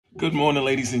Good morning,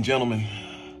 ladies and gentlemen.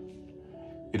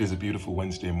 It is a beautiful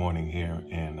Wednesday morning here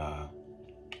in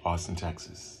Austin,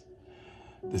 Texas.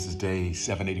 This is day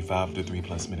 785 of the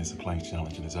 3+ minutes of Plank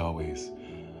Challenge, and as always,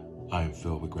 I am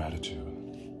filled with gratitude.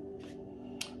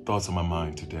 Thoughts on my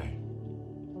mind today.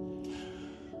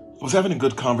 I was having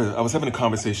a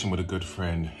conversation with a good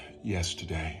friend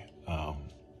yesterday.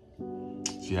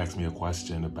 She asked me a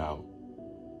question about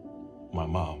my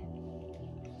mom.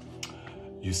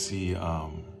 You see,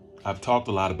 I've talked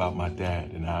a lot about my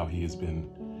dad and how he has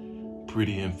been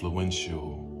pretty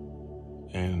influential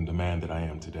in the man that I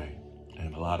am today.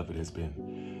 And a lot of it has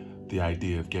been the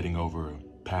idea of getting over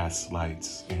past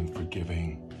slights and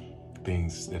forgiving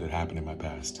things that had happened in my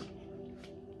past.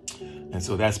 And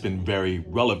so that's been very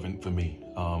relevant for me.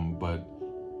 But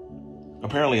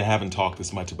apparently I haven't talked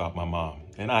as much about my mom.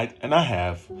 And I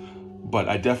have, but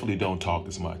I definitely don't talk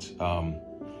as much.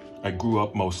 I grew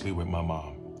up mostly with my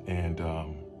mom. And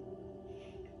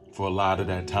for a lot of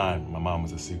that time, my mom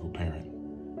was a single parent.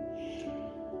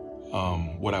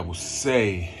 What I will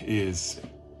say is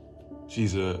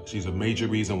she's a major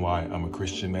reason why I'm a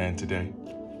Christian man today.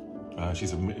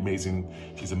 She's a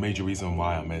major reason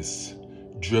why I'm as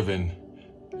driven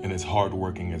and as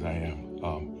hardworking as I am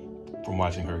from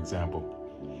watching her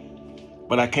example.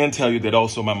 But I can tell you that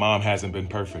also my mom hasn't been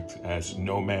perfect, as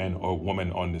no man or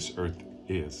woman on this earth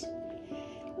is.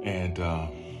 And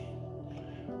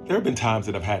there have been times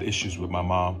that I've had issues with my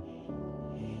mom.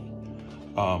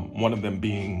 One of them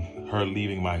being her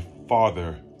leaving my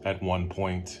father at one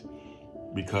point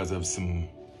because of some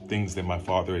things that my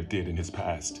father had did in his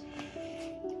past.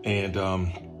 And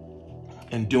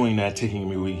doing that, taking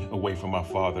me away from my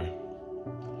father.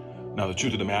 Now, the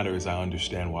truth of the matter is I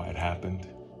understand why it happened.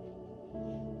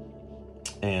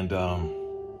 And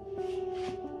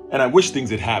I wish things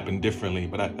had happened differently,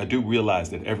 but I do realize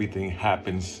that everything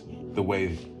happens the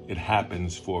way it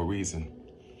happens for a reason.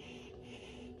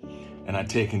 And I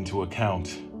take into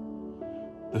account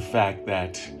the fact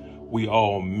that we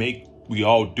all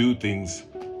do things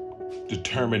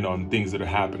determined on things that are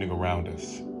happening around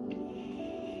us.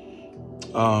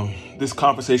 This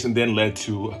conversation then led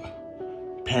to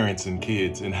parents and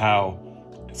kids, and how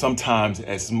sometimes,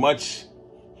 as much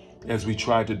as we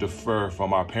try to defer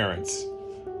from our parents,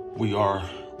 we are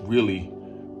really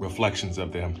reflections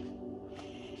of them.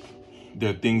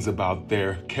 There are things about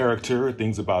their character,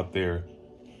 things that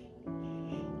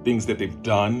they've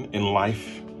done in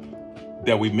life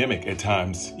that we mimic at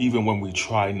times, even when we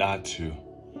try not to.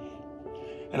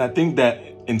 And I think that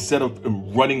instead of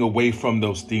running away from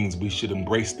those things, we should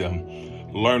embrace them,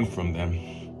 learn from them,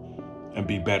 and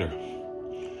be better.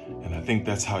 And I think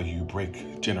that's how you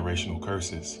break generational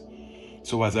curses.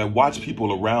 So as I watch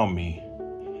people around me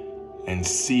and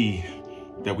see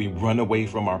that we run away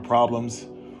from our problems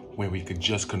where we could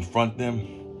just confront them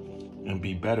and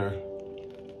be better,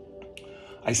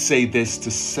 I say this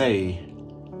to say,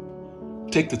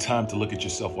 take the time to look at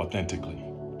yourself authentically.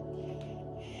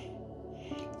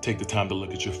 Take the time to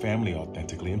look at your family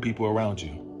authentically and people around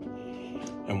you.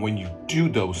 And when you do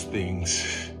those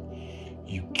things,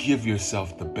 you give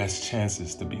yourself the best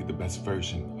chances to be the best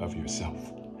version of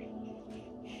yourself.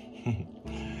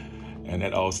 And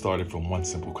that all started from one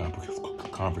simple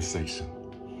conversation.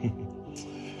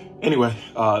 Anyway,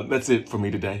 that's it for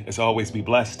me today. As always, be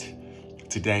blessed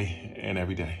today and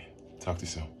every day. Talk to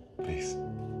you soon. Peace.